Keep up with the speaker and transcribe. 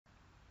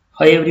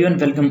Hi everyone,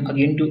 welcome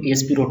again to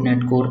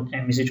ASP.NET Core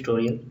MVC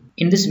tutorial.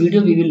 In this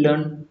video, we will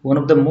learn one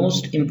of the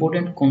most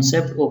important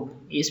concept of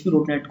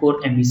ASP.NET Core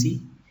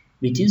MVC,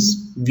 which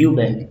is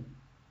ViewBag.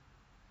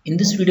 In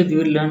this video, we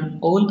will learn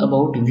all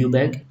about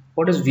ViewBag,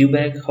 what is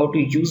ViewBag, how to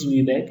use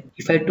ViewBag.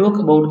 If I talk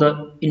about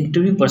the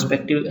interview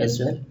perspective as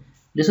well,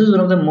 this is one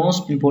of the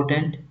most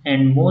important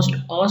and most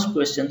asked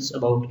questions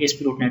about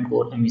ASP.NET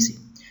Core MVC.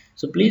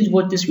 So please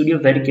watch this video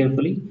very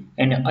carefully,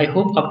 and I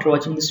hope after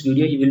watching this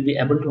video you will be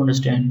able to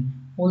understand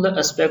all the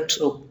aspects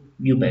of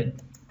ViewBag.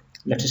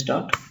 Let's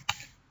start.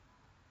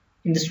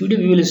 In this video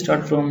we will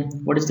start from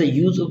what is the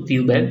use of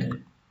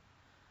ViewBag,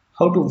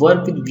 how to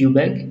work with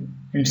ViewBag,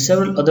 and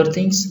several other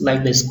things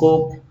like the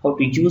scope, how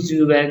to use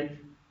ViewBag,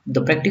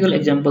 the practical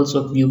examples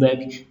of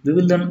ViewBag. We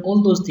will learn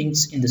all those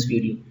things in this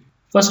video.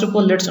 First of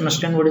all, let's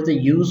understand what is the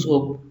use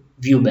of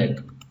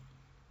ViewBag.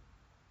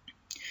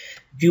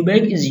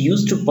 ViewBag is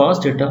used to pass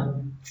data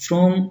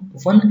from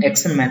one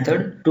action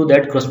method to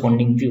that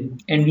corresponding view,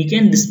 and we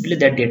can display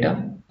that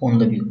data on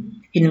the view.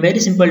 In very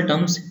simple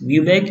terms,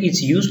 ViewBag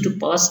is used to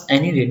pass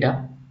any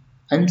data,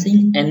 I'm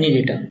saying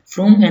any data,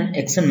 from an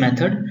action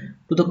method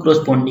to the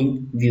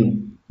corresponding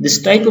view.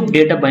 This type of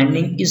data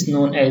binding is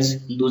known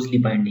as loosely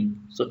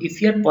binding. So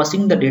if we are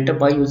passing the data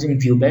by using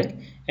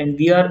ViewBag and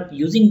we are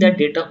using that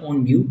data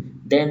on view,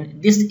 then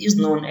this is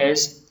known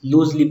as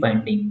loosely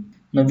binding.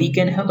 Now we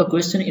can have a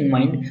question in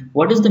mind,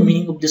 what is the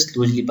meaning of this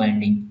loosely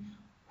binding?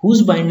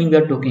 Whose binding we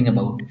are talking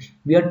about?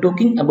 We are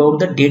talking about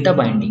the data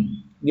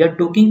binding. We are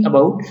talking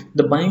about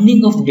the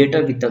binding of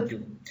data with the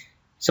view.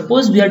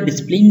 Suppose we are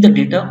displaying the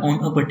data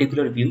on a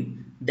particular view,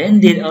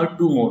 then there are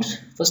two modes.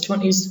 First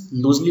one is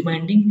loosely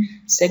binding,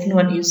 second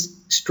one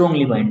is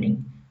strongly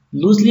binding.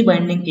 Loosely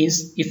binding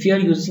is if we are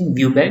using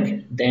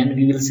ViewBag, then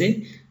we will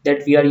say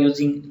that we are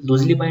using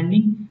loosely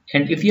binding.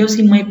 And if you have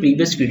seen my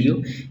previous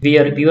video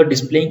where we were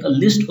displaying a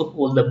list of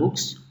all the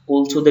books,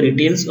 also the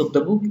details of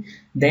the book,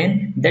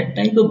 then that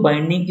type of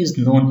binding is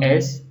known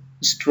as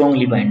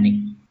strongly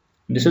binding.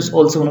 This is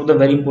also one of the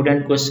very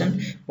important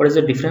question. What is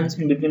the difference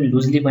in between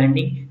loosely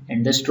binding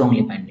and the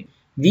strongly binding?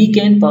 We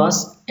can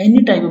pass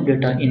any type of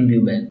data in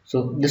ViewBag.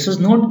 So this is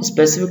not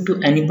specific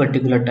to any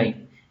particular type.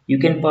 You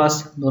can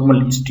pass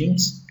normal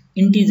strings,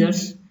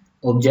 integers,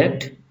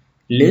 object,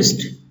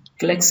 list,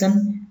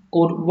 collection,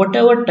 or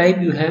whatever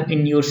type you have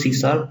in your C#,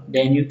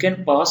 then you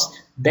can pass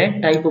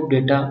that type of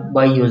data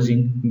by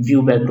using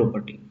ViewBag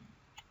property.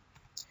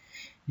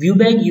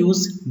 ViewBag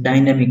use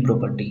dynamic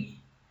property.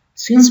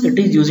 Since it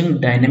is using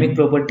dynamic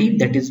property,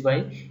 that is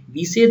why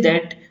we say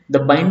that the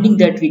binding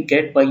that we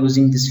get by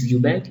using this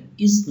ViewBag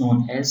is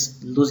known as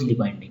loosely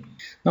binding.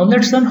 Now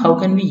let's learn how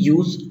can we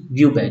use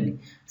ViewBag.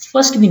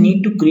 First we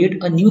need to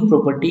create a new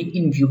property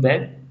in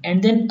ViewBag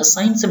and then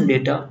assign some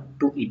data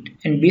to it.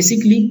 And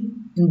basically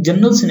in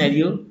general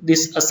scenario,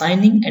 this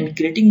assigning and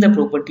creating the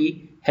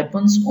property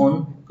happens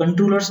on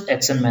controller's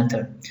action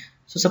method.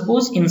 So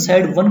suppose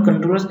inside one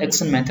controller's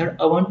action method,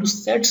 I want to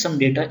set some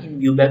data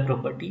in ViewBag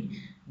property.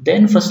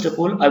 Then first of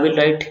all, I will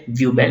write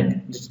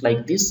ViewBag just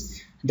like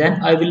this.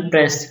 Then I will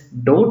press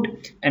dot,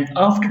 and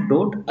after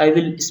dot, I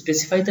will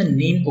specify the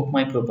name of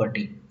my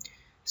property.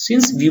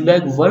 Since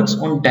ViewBag works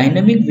on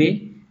dynamic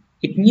way,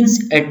 it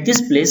means at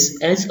this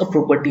place as a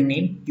property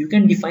name, you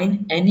can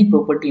define any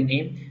property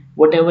name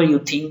whatever you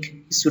think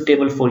is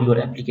suitable for your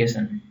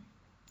application.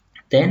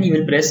 Then you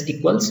will press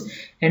equals,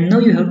 and now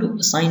you have to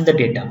assign the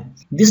data.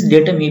 This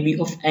data may be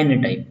of any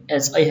type.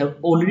 As I have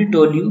already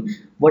told you,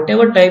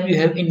 whatever type you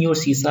have in your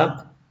C#,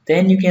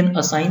 then you can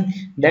assign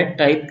that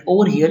type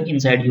over here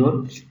inside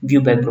your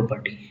ViewBag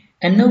property.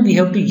 And now we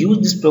have to use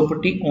this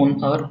property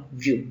on our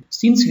view.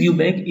 Since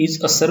ViewBag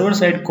is a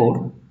server-side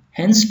code,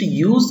 hence to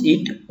use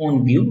it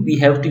on view, we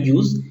have to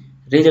use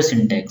razor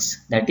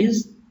syntax, that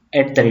is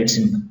 @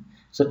 symbol.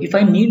 So if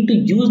I need to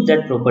use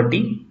that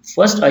property,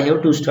 first I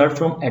have to start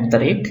from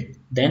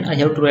 @, then I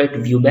have to write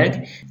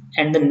ViewBag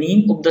and the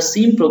name of the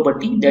same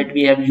property that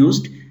we have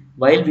used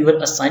while we were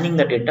assigning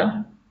the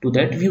data to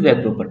that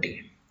ViewBag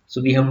property.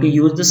 So we have to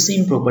use the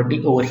same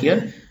property over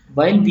here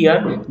while we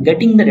are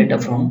getting the data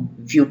from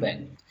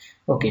ViewBag.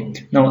 Okay,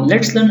 now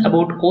let's learn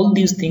about all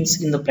these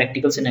things in the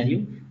practical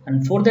scenario,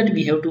 and for that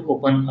we have to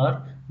open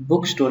our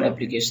bookstore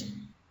application.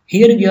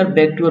 Here we are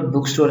back to our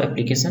bookstore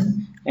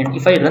application, and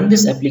if I run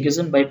this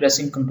application by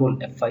pressing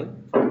Ctrl F5,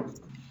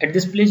 at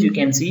this place you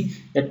can see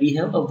that we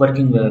have a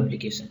working web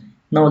application.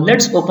 Now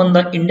let's open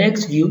the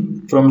index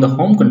view from the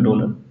home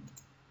controller.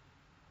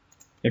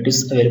 It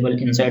is available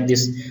inside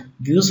this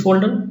views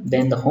folder,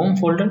 then the home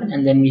folder,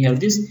 and then we have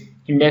this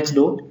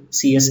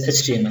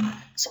index.cshtml.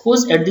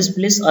 Suppose at this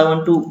place I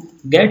want to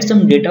get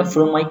some data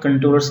from my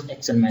controller's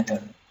action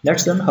method.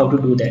 Let's learn how to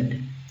do that.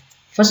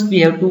 First we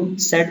have to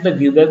set the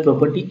ViewBag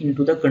property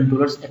into the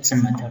controller's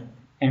action method,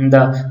 and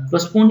the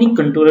corresponding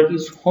controller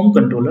is home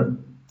controller.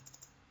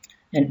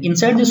 And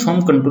inside this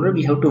home controller,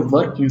 we have to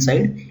work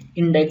inside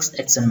index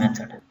action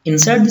method.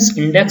 Inside this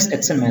index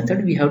action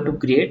method, we have to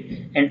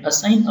create and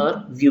assign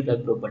our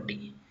ViewBag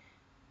property.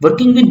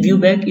 Working with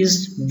ViewBag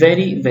is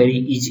very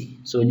easy.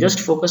 So just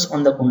focus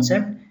on the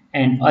concept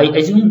and I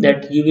assume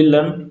that you will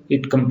learn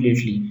it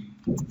completely.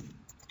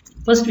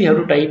 First we have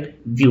to type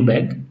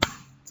ViewBag.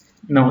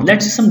 Now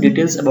let's see some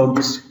details about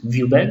this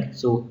ViewBag.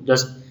 So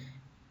just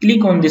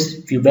click on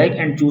this ViewBag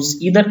and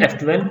choose either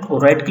F12 or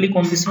right click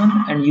on this one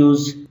and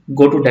use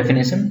go to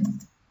definition.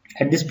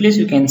 At this place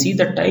you can see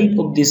the type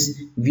of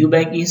this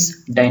ViewBag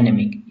is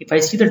dynamic. If I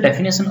see the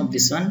definition of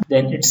this one,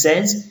 then it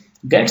says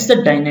gets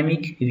the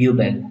dynamic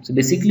ViewBag. So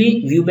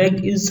basically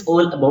ViewBag is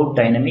all about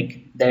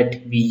dynamic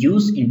that we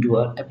use into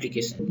our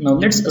application. Now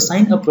let's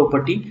assign a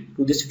property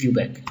to this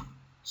ViewBag.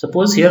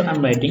 Suppose here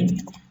I'm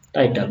writing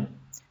title.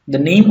 The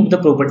name of the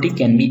property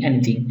can be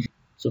anything.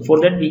 So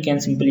for that we can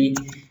simply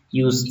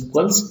use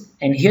equals,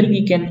 and here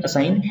we can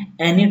assign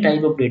any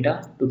type of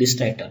data to this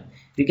title.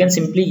 We can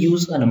simply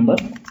use a number.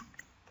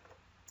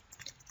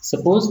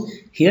 Suppose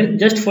here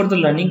just for the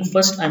learning,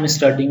 first I'm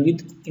starting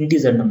with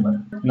integer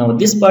number. Now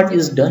this part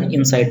is done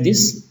inside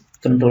this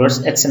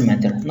controller's action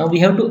method. Now we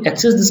have to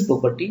access this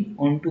property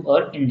onto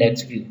our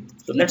index view.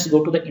 So let's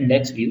go to the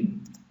index view.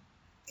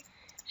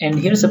 And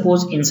here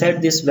suppose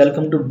inside this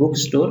welcome to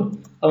bookstore,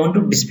 I want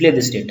to display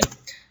this data.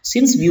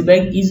 Since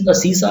ViewBag is a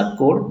C#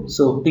 code,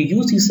 so to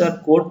use C#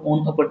 code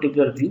on a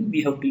particular view,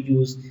 we have to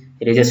use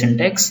eraser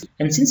syntax.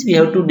 And since we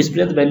have to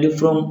display the value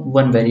from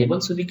one variable,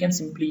 so we can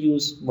simply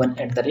use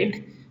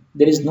 1@.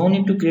 There is no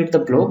need to create the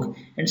block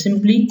and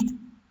simply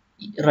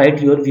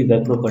write your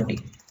ViewBag property.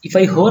 If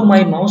I hover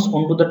my mouse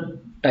onto the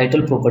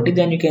title property,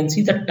 then you can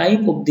see the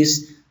type of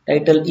this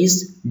title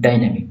is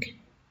dynamic.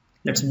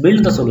 Let's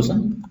build the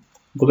solution.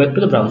 Go back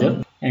to the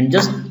browser and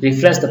just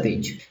refresh the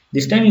page.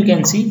 This time you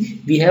can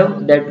see we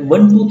have that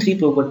 1, 2, 3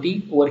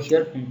 property over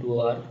here into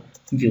our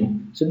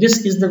view. So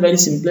this is the very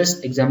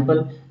simplest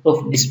example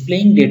of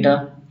displaying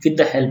data with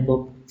the help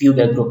of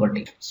ViewBag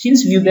property.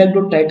 Since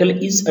ViewBag.title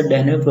is a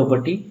dynamic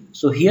property,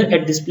 so here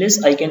at this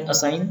place I can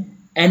assign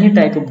any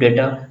type of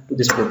data to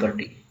this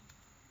property.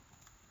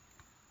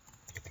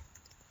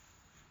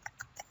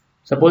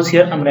 Suppose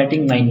here I'm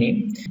writing my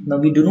name. Now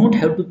we do not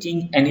have to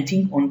change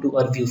anything onto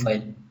our view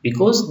file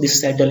because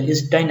this title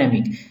is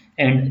dynamic,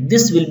 and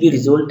this will be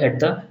resolved at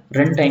the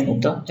runtime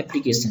of the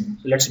application.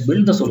 So let's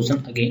build the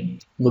solution again.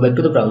 Go back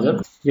to the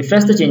browser,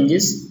 refresh the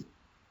changes,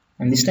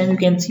 and this time you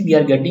can see we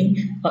are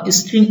getting a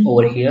string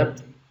over here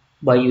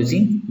by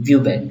using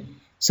ViewBag.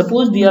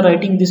 Suppose we are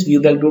writing this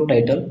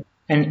ViewBag.title,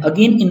 and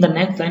again in the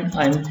next line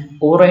I'm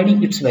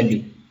overriding its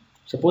value.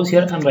 Suppose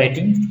here I'm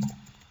writing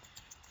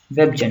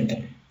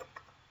WebGentle.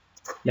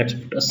 Let's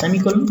put a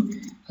semicolon.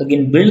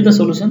 Again build the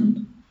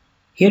solution.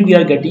 Here we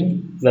are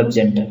getting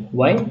WebGentle.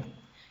 Why?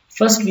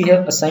 First we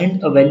have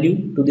assigned a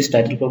value to this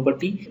title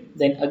property.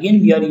 Then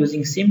again we are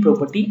using same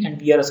property and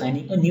we are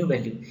assigning a new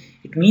value.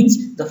 It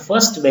means the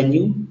first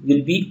value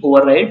will be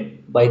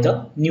override by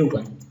the new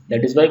one.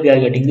 That is why we are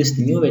getting this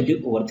new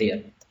value over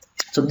there.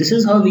 So this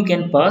is how we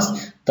can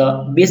pass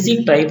the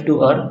basic type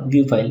to our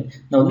view file.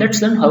 Now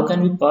let's learn how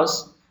can we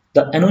pass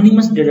the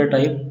anonymous data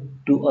type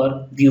to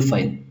our view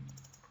file.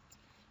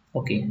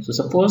 Okay, so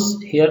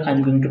suppose here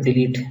I'm going to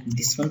delete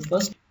this one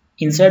first.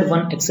 Inside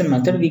one action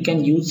method we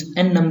can use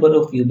n number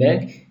of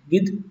ViewBag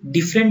with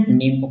different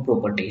name of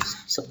properties.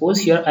 Suppose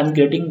here I'm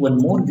creating one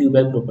more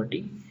ViewBag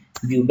property,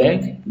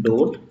 ViewBag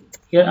dot,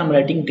 here I'm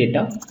writing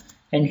data,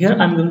 and here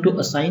I'm going to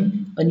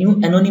assign a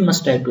new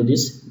anonymous type to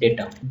this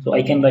data. So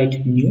I can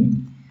write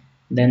new,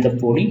 then the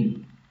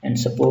body, and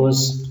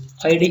suppose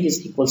id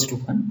is equals to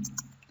 1,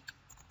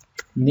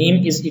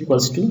 name is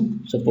equals to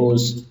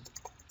suppose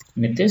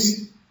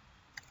Nitish,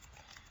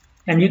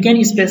 and you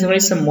can specify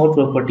some more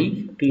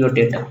property to your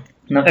data.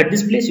 Now at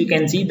this place you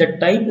can see the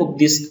type of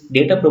this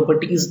data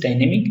property is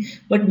dynamic,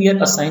 but we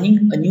are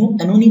assigning a new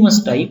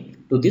anonymous type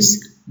to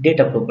this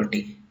data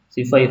property.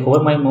 So if I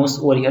hover my mouse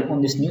over here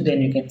on this new,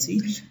 then you can see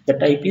the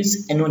type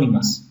is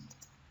anonymous.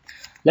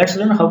 Let's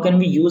learn how can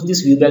we use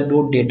this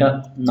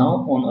ViewBag.data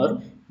now on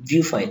our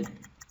view file.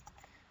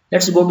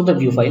 Let's go to the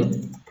view file.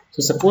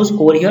 So suppose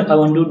over here I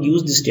want to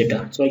use this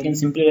data, so I can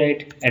simply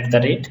write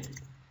 @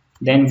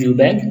 then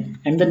ViewBag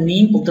and the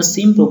name of the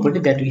same property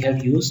that we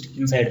have used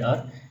inside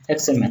our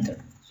action method.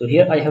 So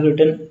here I have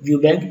written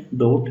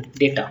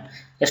ViewBag.data.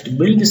 Let's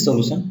build this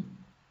solution.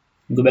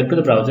 Go back to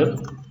the browser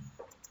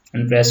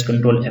and press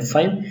Ctrl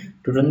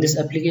F5 to run this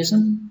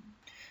application.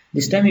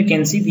 This time you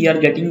can see we are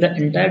getting the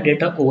entire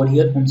data over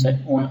here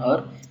on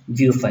our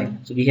view file.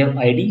 So we have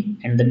ID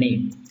and the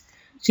name.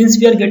 Since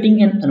we are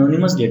getting an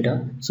anonymous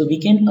data, so we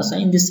can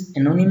assign this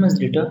anonymous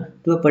data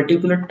to a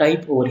particular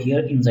type over here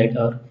inside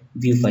our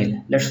view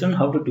file. Let's learn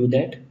how to do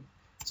that.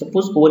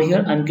 Suppose over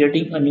here I'm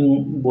creating a new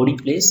body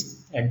place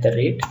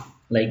 @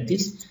 like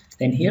this.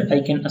 Then here I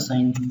can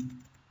assign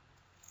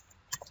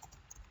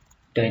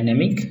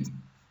dynamic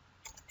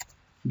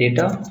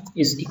data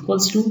is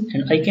equals to,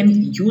 and I can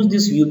use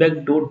this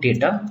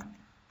ViewBag.data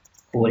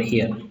over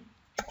here.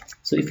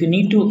 So if you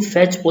need to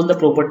fetch all the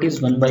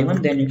properties one by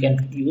one, then you can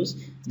use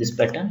this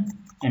pattern,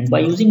 and by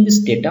using this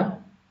data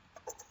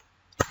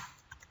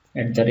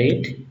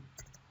 @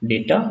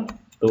 data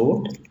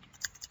dot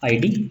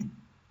id,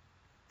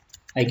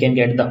 I can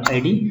get the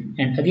ID,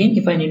 and again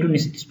if I need to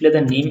display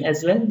the name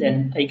as well,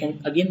 then I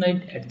can again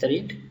write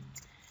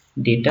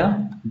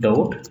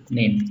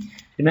 @data.name.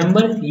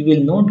 Remember, you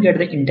will not get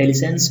the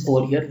IntelliSense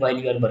over here while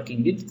you are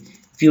working with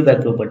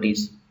ViewBag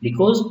properties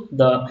because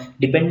the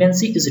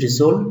dependency is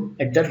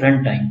resolved at the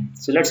runtime.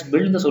 So let's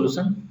build the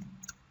solution.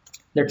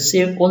 Let's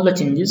save all the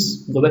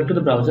changes, go back to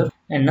the browser,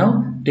 and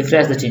now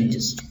refresh the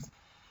changes.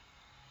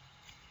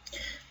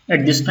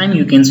 At this time,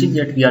 you can see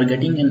that we are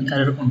getting an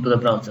error onto the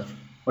browser.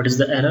 What is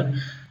the error?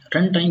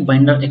 Runtime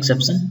binder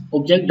exception.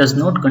 Object does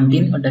not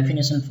contain a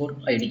definition for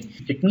ID.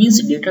 It means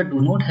data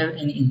do not have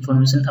any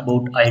information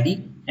about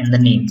ID and the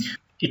name.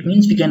 It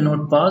means we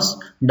cannot pass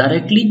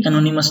directly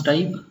anonymous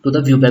type to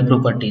the ViewBag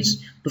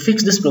properties. To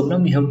fix this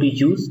problem, we have to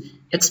use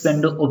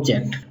expando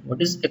object.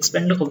 What is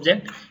expando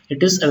object?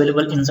 It is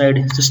available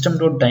inside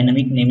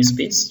system.dynamic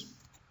namespace.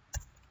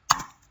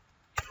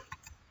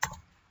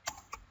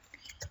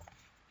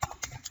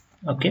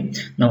 Okay,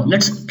 now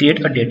let's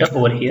create a data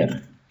over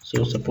here.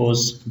 So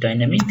suppose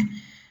dynamic,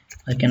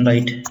 I can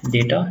write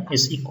data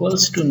is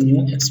equals to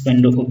new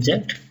expando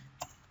object,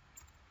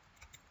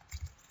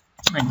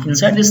 and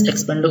inside this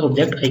expando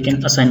object I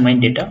can assign my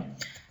data.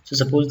 So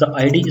suppose the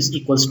ID is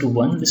equals to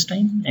 1 this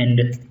time,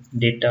 and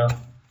data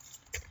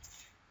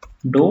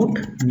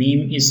dot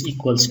name is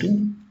equals to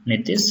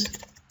Nitish.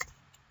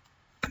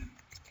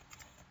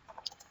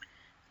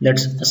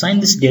 Let's assign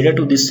this data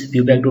to this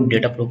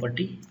ViewBag.data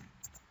property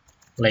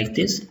like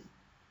this.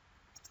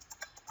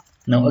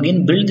 Now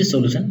again build this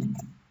solution,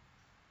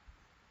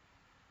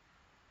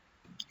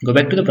 go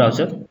back to the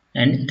browser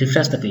and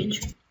refresh the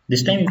page.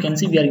 This time you can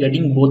see we are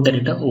getting both the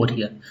data over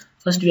here.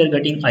 First we are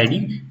getting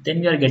ID,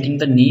 then we are getting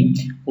the name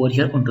over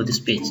here onto this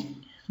page.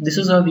 This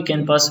is how we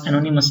can pass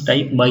anonymous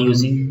type by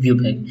using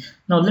ViewBag.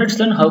 Now let's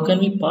learn how can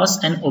we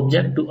pass an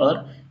object to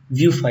our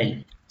view file.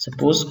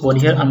 Suppose over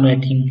here I'm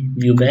writing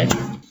ViewBag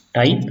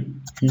type,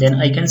 and then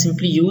I can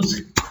simply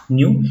use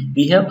new.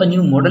 We have a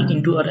new model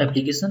into our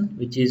application,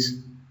 which is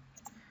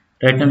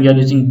right now we are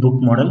using book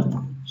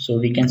model, so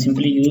we can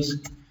simply use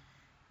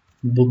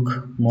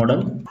book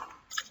model.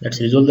 Let's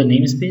resolve the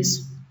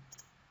namespace,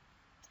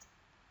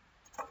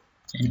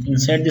 and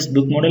inside this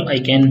book model I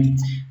can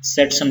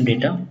set some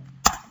data.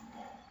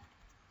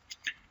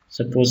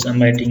 Suppose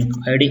I'm writing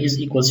ID is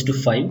equals to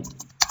 5,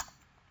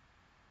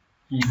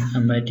 and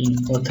I'm writing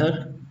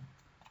author.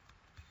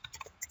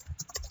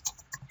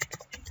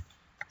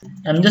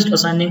 I'm just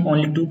assigning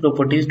only two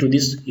properties to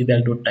this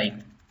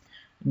ViewBag.type.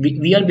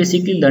 We are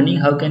basically learning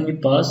how can we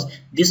pass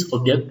this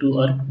object to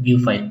our view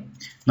file.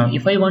 Now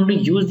if I want to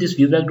use this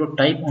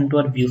ViewBag.type onto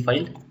our view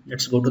file,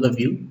 let's go to the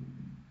view.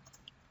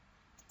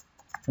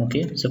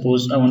 Okay,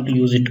 suppose I want to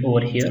use it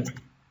over here,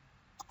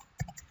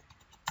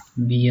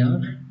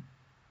 br.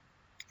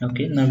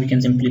 Okay, now we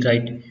can simply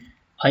write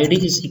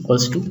ID is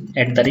equals to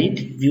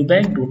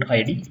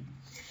 @viewbag.id.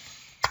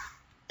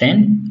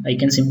 Then I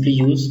can simply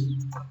use,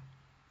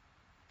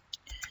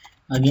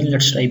 again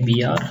let's try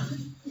br,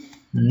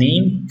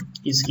 name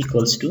is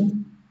equals to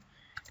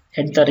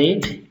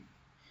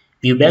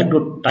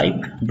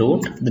 @viewbag.type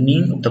dot the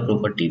name of the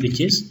property, which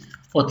is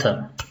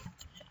author.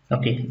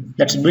 Okay,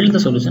 let's build the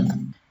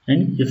solution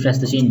and refresh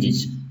the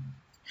changes.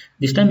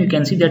 This time you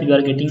can see that we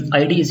are getting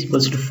ID is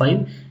equals to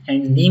 5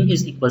 and name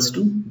is equals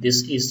to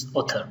this is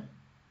author.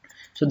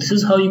 So this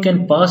is how you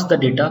can pass the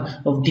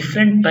data of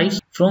different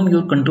types from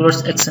your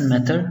controller's action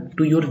method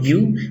to your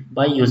view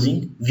by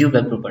using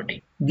ViewBag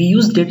property. We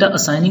use data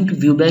assigning to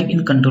ViewBag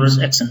in controller's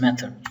action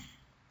method.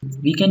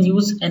 We can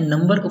use a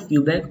number of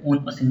ViewBag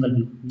on a single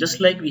view. Just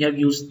like we have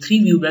used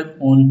 3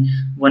 ViewBag on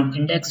one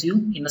index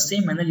view, in the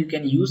same manner you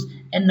can use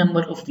a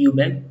number of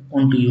ViewBag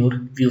onto your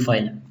view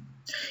file.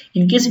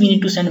 In case we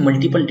need to send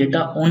multiple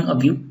data on a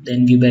view,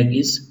 then ViewBag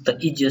is the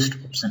easiest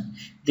option.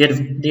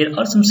 There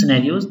are some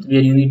scenarios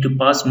where you need to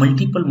pass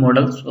multiple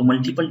models or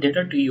multiple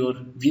data to your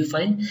view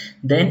file.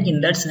 Then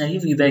in that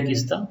scenario, ViewBag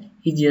is the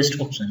easiest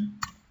option.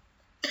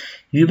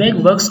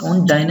 ViewBag works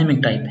on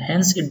dynamic type,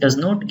 hence it does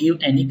not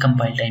give any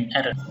compile time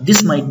error.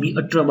 This might be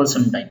a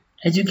troublesome type.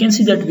 As you can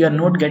see that we are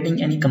not getting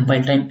any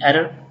compile time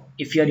error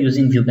if you are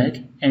using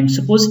ViewBag. And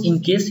suppose in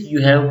case you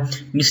have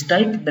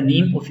mistyped the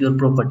name of your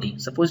property,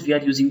 suppose we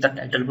are using the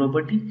title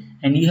property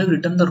and you have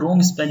written the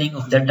wrong spelling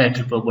of that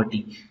title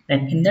property,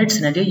 then in that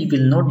scenario you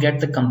will not get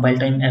the compile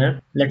time error.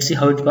 Let's see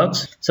how it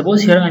works.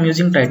 Suppose here I'm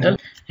using title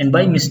and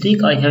by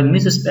mistake I have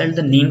misspelled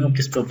the name of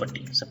this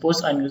property.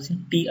 Suppose I'm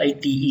using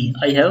TITE.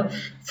 I have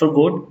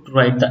forgot to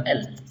write the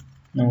L.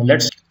 Now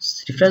let's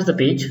refresh the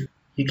page.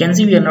 You can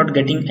see we are not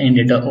getting any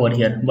data over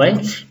here. Why?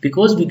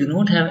 Because we do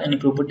not have any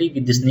property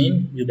with this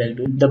name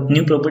ViewBag, the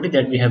new property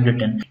that we have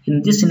written.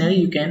 In this scenario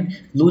you can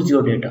lose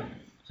your data.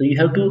 So you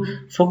have to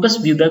focus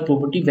ViewBag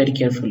property very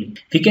carefully.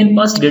 We can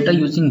pass data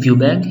using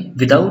ViewBag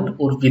without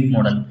or with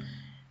model.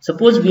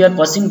 Suppose we are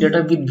passing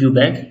data with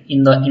ViewBag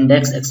in the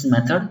index action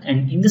method,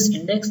 and in this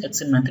index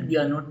action method we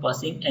are not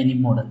passing any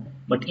model.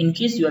 But in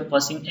case you are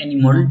passing any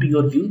model to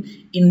your view,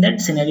 in that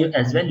scenario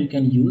as well you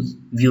can use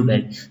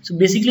ViewBag. So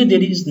basically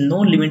there is no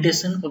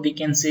limitation, or we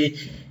can say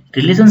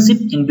relationship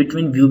in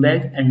between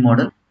ViewBag and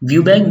model.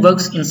 ViewBag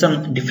works in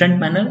some different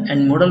manner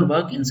and model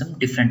work in some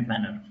different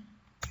manner.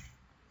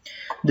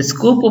 The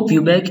scope of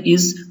ViewBag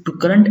is to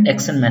current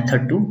action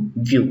method to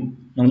view.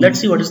 Now let's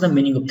see what is the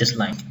meaning of this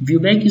line.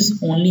 ViewBag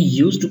is only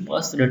used to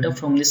pass the data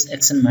from this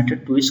action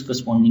method to its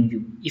corresponding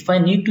view. If I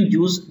need to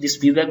use this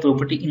ViewBag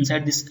property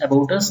inside this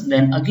about us,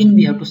 then again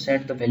we have to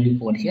set the value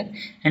over here,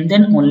 and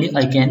then only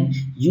I can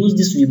use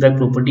this ViewBag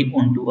property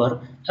onto our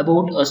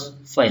about us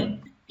file.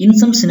 In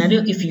some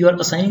scenario, if you are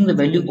assigning the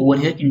value over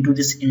here into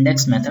this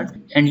index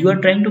method and you are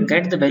trying to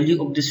get the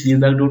value of this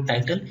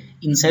viewbag.title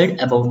inside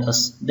about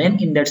us, then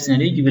in that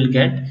scenario you will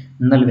get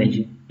null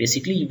value.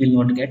 Basically you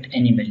will not get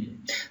any value.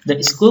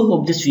 The scope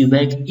of this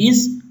viewbag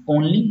is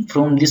only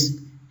from this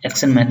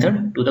action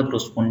method to the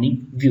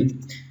corresponding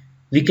view.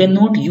 We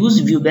cannot use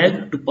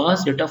ViewBag to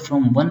pass data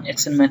from one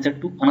action method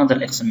to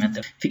another action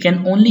method. We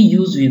can only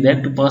use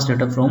ViewBag to pass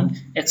data from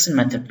action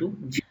method to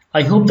view.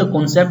 I hope the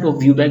concept of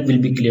ViewBag will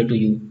be clear to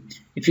you.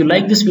 If you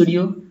like this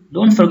video,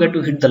 don't forget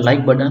to hit the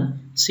like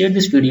button, share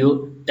this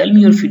video, tell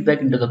me your feedback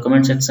into the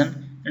comment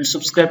section, and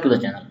subscribe to the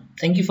channel.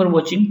 Thank you for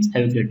watching.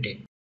 Have a great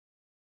day.